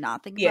need to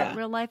not think about Yeah.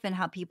 real life and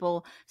how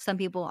some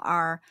people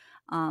are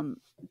um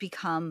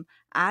become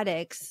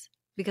addicts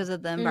because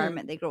of the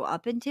Mm, environment they grow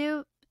up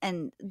into.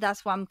 And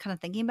that's what I'm kind of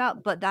thinking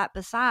about. But that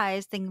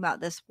besides thinking about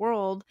this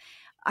world,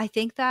 I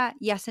think that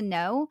yes and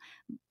no,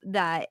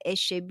 that it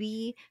should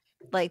be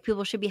like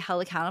people should be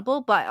held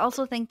accountable. But I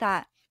also think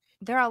that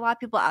there are a lot of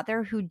people out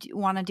there who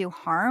want to do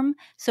harm.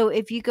 So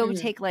if you go mm,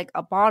 take like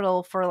a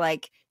bottle for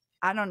like,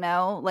 I don't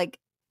know, like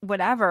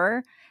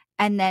whatever,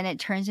 and then it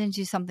turns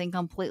into something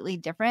completely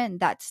different,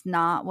 that's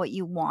not what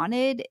you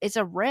wanted, it's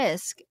a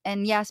risk.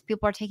 And yes,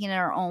 people are taking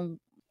their own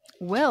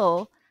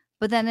will.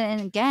 But then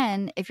and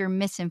again, if you're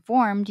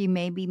misinformed, you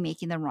may be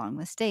making the wrong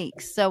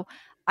mistakes. So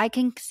I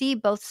can see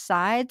both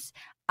sides.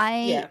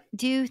 I yeah.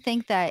 do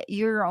think that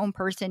you're your own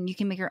person, you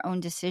can make your own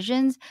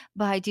decisions,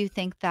 but I do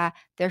think that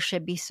there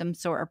should be some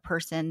sort of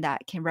person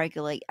that can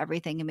regulate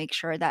everything and make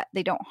sure that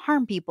they don't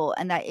harm people.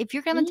 And that if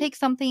you're going to Mhm. take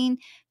something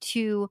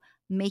to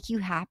make you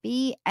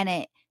happy and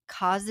it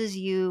causes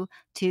you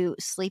to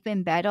sleep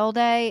in bed all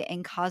day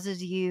and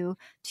causes you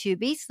to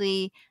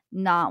basically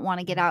not want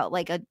to get out,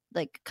 like a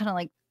like kind of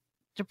like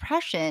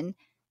depression,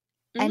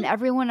 and Mhm.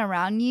 everyone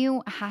around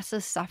you has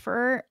to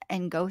suffer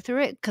and go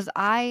through it, because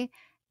I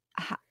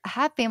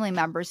have family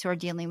members who are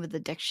dealing with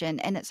addiction,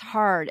 and it's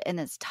hard and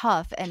it's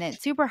tough and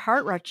it's super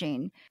heart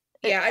wrenching.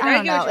 Yeah, I I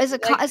don't get what know. you're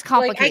It's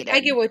I complicated.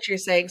 get what you're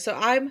saying. So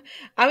I'm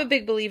a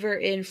big believer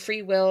in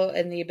free will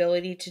and the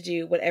ability to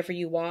do whatever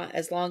you want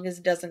as long as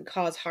it doesn't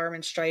cause harm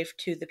and strife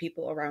to the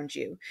people around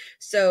you.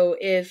 So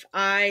if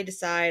I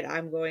decide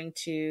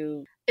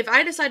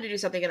to do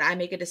something and I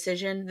make a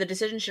decision, the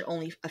decision should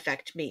only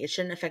affect me. It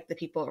shouldn't affect the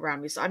people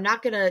around me. So I'm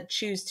not going to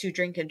choose to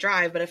drink and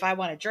drive, but if I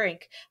want to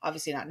drink,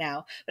 obviously not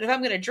now, but if I'm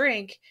going to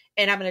drink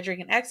and I'm going to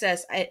drink in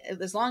excess,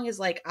 as long as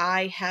like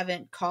I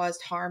haven't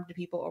caused harm to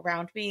people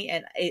around me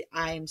and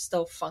I'm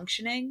still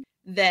functioning,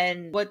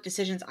 then what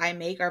decisions I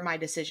make are my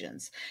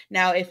decisions.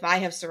 Now, if I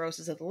have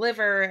cirrhosis of the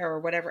liver or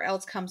whatever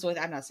else comes with,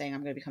 I'm not saying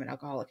I'm going to become an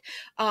alcoholic,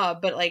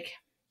 but like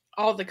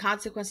all the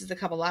consequences that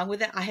come along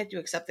with it, I have to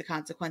accept the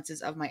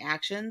consequences of my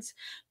actions,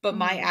 but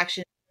my Mhm.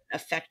 actions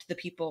affect the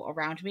people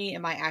around me,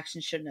 and my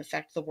actions shouldn't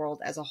affect the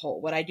world as a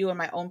whole. What I do in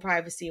my own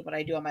privacy, what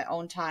I do on my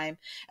own time,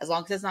 as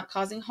long as it's not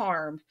causing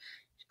harm,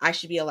 I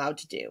should be allowed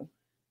to do.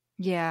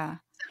 Yeah.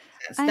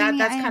 Yes, I mean,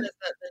 that's kind of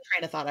the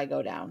train of thought I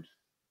go down.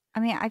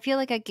 I feel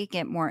like I could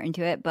get more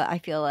into it, but I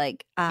feel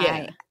like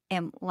I Yeah.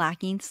 am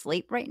lacking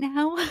sleep right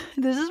now.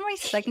 This is my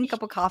second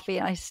cup of coffee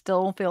and I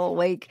still don't feel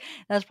awake.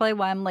 That's probably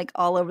why I'm like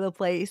all over the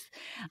place.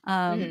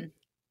 Um, Mhm.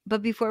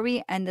 but before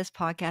we end this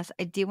podcast,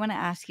 I do want to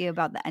ask you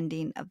about the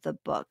ending of the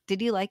book.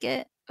 Did you like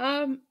it?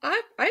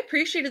 I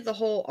appreciated the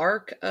whole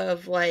arc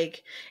of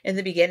like in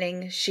the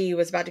beginning she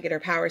was about to get her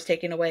powers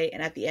taken away,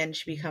 and at the end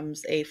she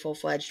becomes a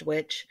full-fledged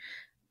witch.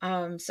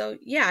 So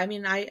yeah, I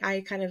mean,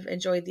 I kind of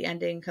enjoyed the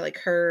ending.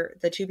 Like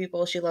the two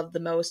people she loved the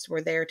most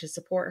were there to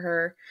support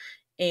her,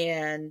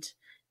 and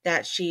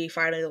that she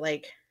finally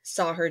like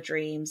saw her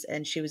dreams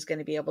and she was going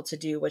to be able to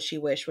do what she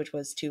wished, which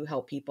was to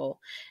help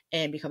people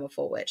and become a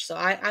full witch. So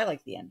I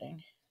like the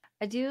ending.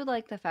 I do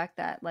like the fact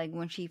that like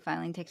when she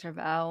finally takes her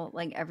vow,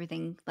 like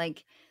everything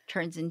like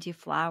turns into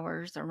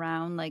flowers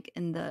around like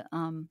in the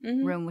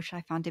Hmm. room, which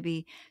I found to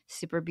be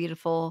super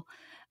beautiful.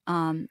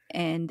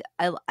 And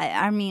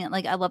I mean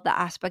like I love the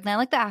aspect, and I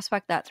like the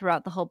aspect that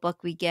throughout the whole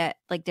book we get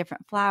like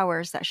different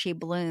flowers that she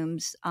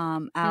blooms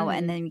out,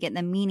 and Hmm. then we get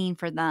the meaning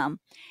for them.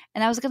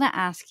 And I was gonna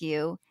ask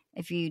you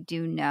if you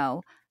do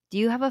know, do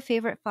you have a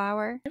favorite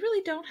flower? I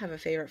really don't have a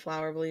favorite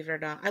flower, believe it or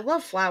not. I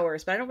love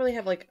flowers, but I don't really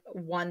have like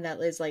one that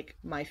is like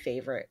my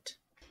favorite.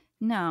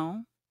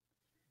 No.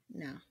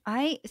 No.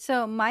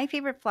 So my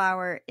favorite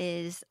flower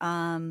is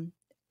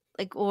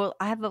like, well,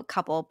 I have a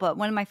couple, but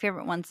one of my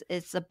favorite ones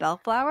is the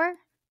bellflower.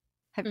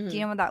 Do you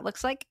Hmm. know what that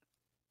looks like?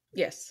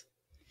 Yes.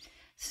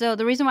 So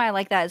the reason why I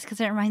like that is because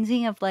it reminds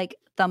me of like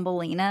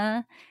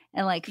Thumbelina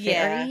and like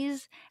Yeah.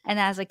 fairies. And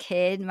as a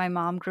kid, my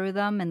mom grew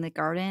them in the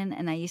garden,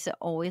 and I used to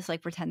always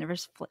like pretend there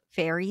was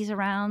fairies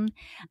around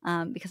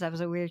because I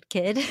was a weird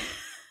kid.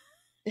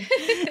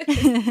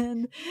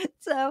 And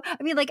so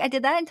I mean, like I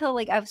did that until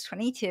like I was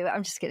 22.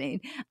 I'm just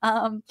kidding.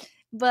 Um,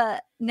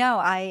 but no,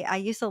 I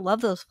used to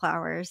love those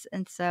flowers,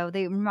 and so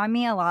they remind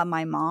me a lot of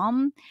my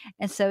mom,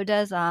 and so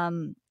does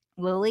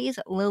lilies.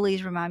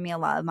 Lilies remind me a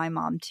lot of my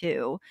mom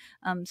too.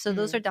 So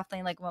those are Hmm.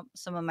 definitely like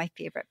some of my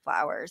favorite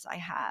flowers I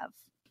have.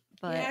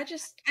 Yeah, But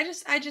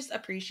I just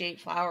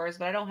appreciate flowers,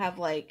 but I don't have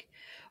like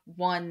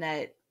one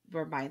that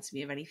reminds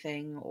me of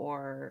anything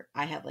or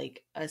I have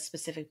like a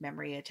specific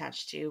memory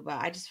attached to, but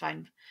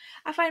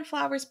I find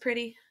flowers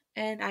pretty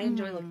and I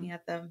enjoy looking mhm,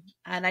 at them.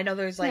 And I know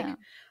there's yeah, like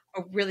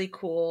a really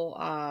cool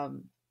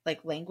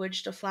like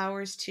language to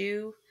flowers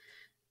too.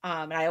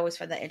 And I always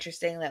find that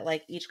interesting that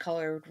like each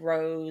colored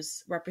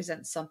rose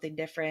represents something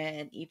different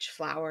and each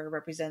flower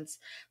represents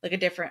like a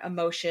different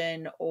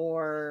emotion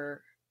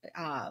or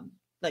um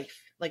like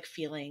like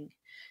feeling.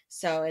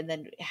 So and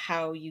then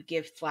how you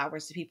give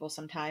flowers to people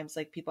sometimes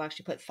like people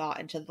actually put thought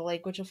into the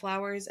language of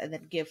flowers and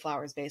then give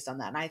flowers based on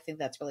that. And I think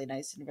that's really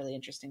nice and really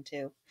interesting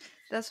too.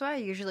 that's what I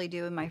usually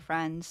do with my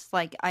friends.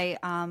 Like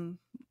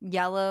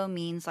yellow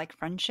means like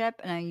friendship,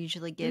 and I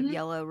usually give Hmm.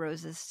 yellow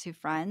roses to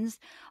friends.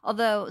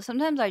 Although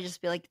sometimes I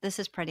just be like, this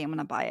is pretty, I'm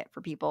gonna buy it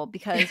for people,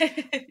 because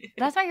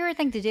that's my favorite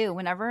thing to do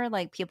whenever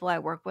like people I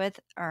work with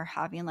are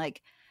having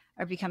like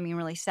are becoming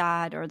really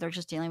sad, or they're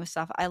just dealing with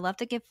stuff. I love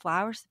to give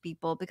flowers to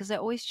people because it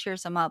always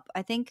cheers them up.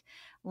 I think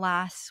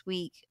last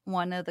week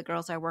one of the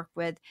girls I worked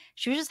with,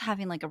 she was just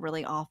having like a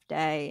really off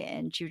day,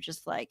 and she was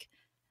just like,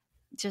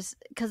 just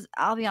because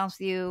I'll be honest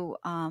with you,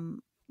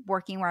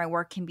 working where I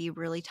work can be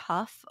really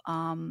tough,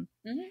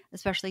 Hmm.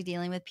 especially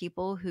dealing with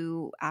people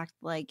who act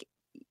like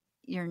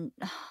you're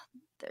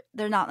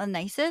they're not the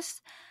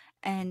nicest.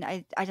 And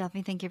I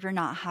definitely think if you're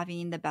not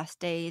having the best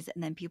days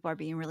and then people are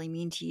being really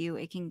mean to you,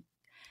 it can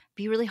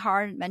be really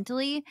hard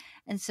mentally.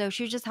 And so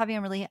she was just having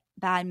a really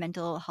bad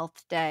mental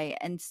health day.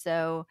 And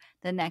so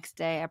the next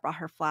day I brought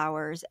her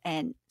flowers,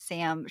 and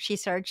Sam, she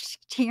started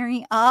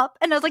tearing up,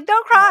 and I was like,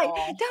 don't cry,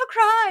 Oh, don't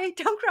cry,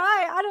 don't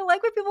cry. I don't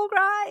like when people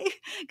cry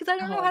because I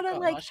don't know how oh to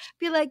like gosh.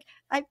 be like,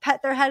 I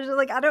pet their heads.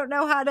 Like, I don't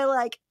know how to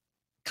like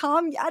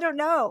calm. I don't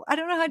know. I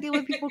don't know how to deal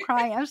with people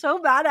crying. I'm so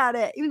bad at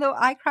it, even though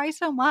I cry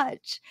so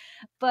much.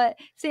 But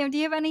Sam, do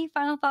you have any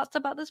final thoughts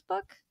about this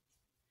book?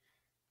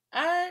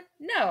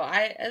 No,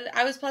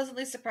 I was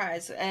pleasantly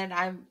surprised, and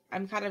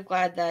I'm kind of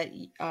glad that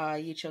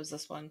you chose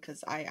this one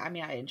because I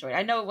mean I enjoyed it.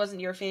 I know it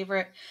wasn't your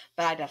favorite,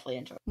 but I definitely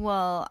enjoyed it.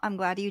 Well, I'm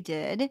glad you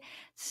did.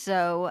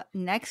 So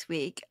next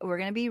week we're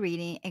going to be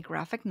reading a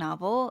graphic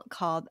novel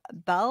called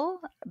Bella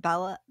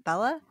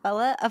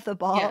of the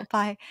Yeah, Ball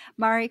by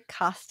Mari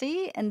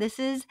Costi, and this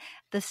is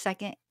the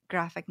second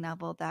graphic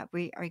novel that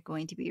we are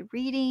going to be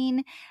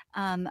reading.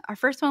 Our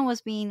first one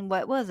was being,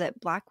 what was it,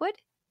 Blackwood?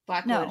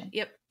 Blackwood. No,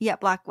 Yep, yeah,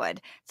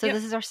 Blackwood. So yep.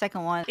 this is our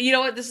second one. You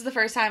know what? This is the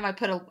first time I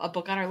put a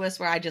book on our list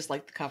where I just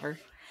like the cover.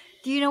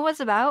 Do you know what's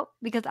about?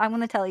 Because I'm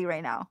going to tell you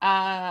right now.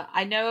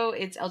 I know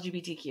it's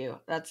LGBTQ.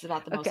 That's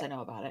about the most Okay. I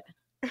know about it.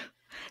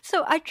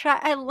 So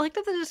I looked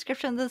at the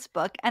description of this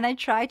book, and I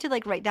tried to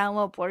like write down a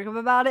little blurb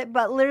about it,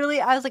 but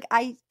literally I was like,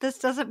 this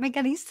doesn't make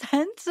any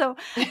sense. So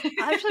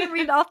I'm just gonna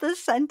read off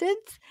this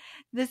sentence.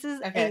 This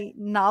is Okay. a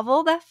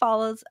novel that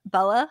follows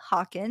Bella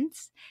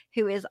Hawkins,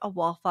 who is a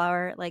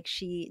wallflower. Like,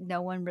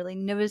 no one really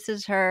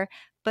notices her,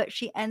 but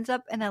she ends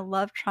up in a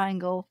love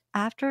triangle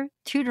after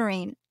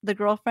tutoring the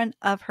girlfriend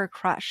of her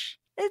crush.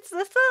 It's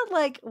this a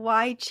like,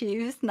 why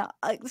choose not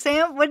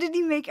Sam? What did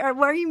you make, or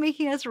what are you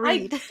making us I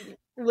read?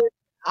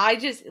 I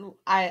just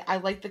I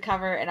like the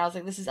cover and I was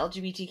like, this is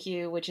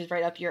LGBTQ, which is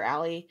right up your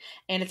alley,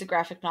 and it's a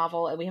graphic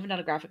novel, and we haven't done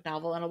a graphic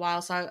novel in a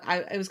while, so I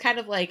it was kind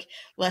of like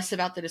less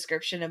about the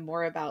description and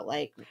more about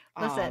like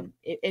Listen,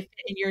 if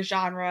in your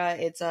genre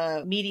it's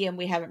a medium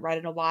we haven't read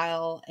in a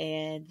while,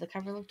 and the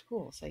cover looked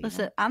cool, so you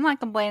Listen, know. I'm not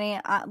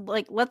complaining.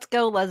 Like, let's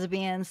go,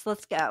 lesbians.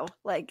 Let's go.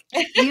 Like,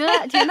 do you know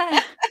that? Do you know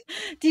that?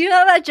 Do you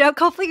know that joke?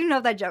 Hopefully, you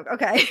know that joke.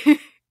 Okay.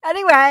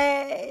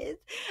 Anyways,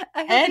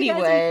 I hope you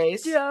guys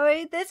Anyways,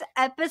 enjoyed this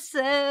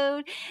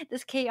episode,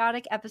 this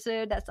chaotic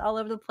episode that's all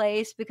over the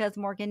place because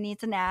Morgan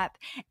needs a nap.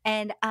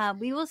 And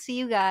we will see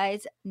you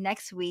guys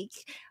next week.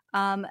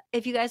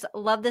 If you guys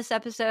love this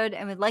episode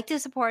and would like to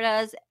support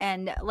us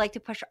and like to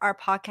push our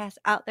podcast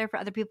out there for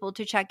other people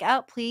to check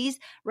out, please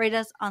rate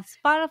us on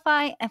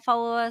Spotify and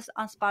follow us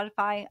on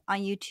Spotify, on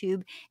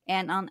YouTube,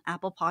 and on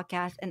Apple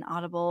Podcasts and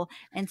Audible.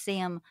 And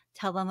Sam,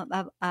 tell them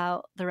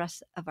about the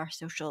rest of our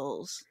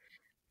socials.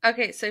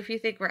 Okay, so if you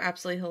think we're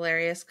absolutely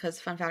hilarious, because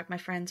fun fact, my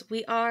friends,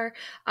 we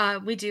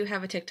do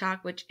have a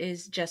TikTok, which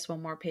is Just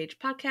One More Page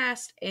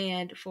podcast.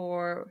 And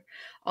for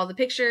all the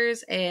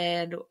pictures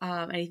and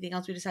anything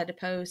else we decide to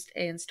post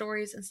and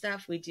stories and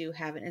stuff, we do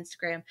have an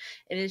Instagram.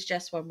 It is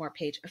Just One More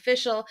Page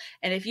official.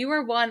 And if you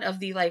are one of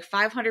the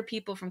 500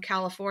 people from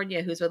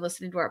California who's been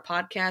listening to our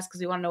podcast because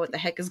we want to know what the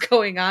heck is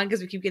going on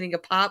because we keep getting a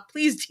pop,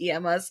 please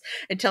DM us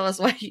and tell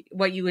us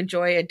what you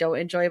enjoy and don't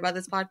enjoy about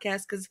this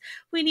podcast, because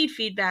we need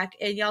feedback,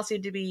 and y'all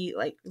seem to be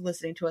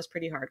listening to us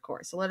pretty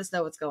hardcore, so let us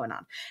know what's going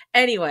on.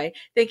 Anyway,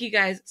 thank you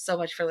guys so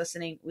much for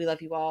listening. We love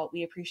you all,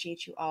 we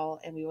appreciate you all,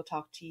 and we will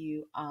talk to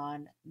you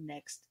on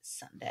next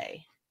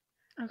Sunday.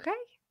 Okay,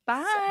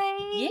 bye.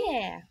 So,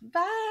 yeah,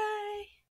 bye.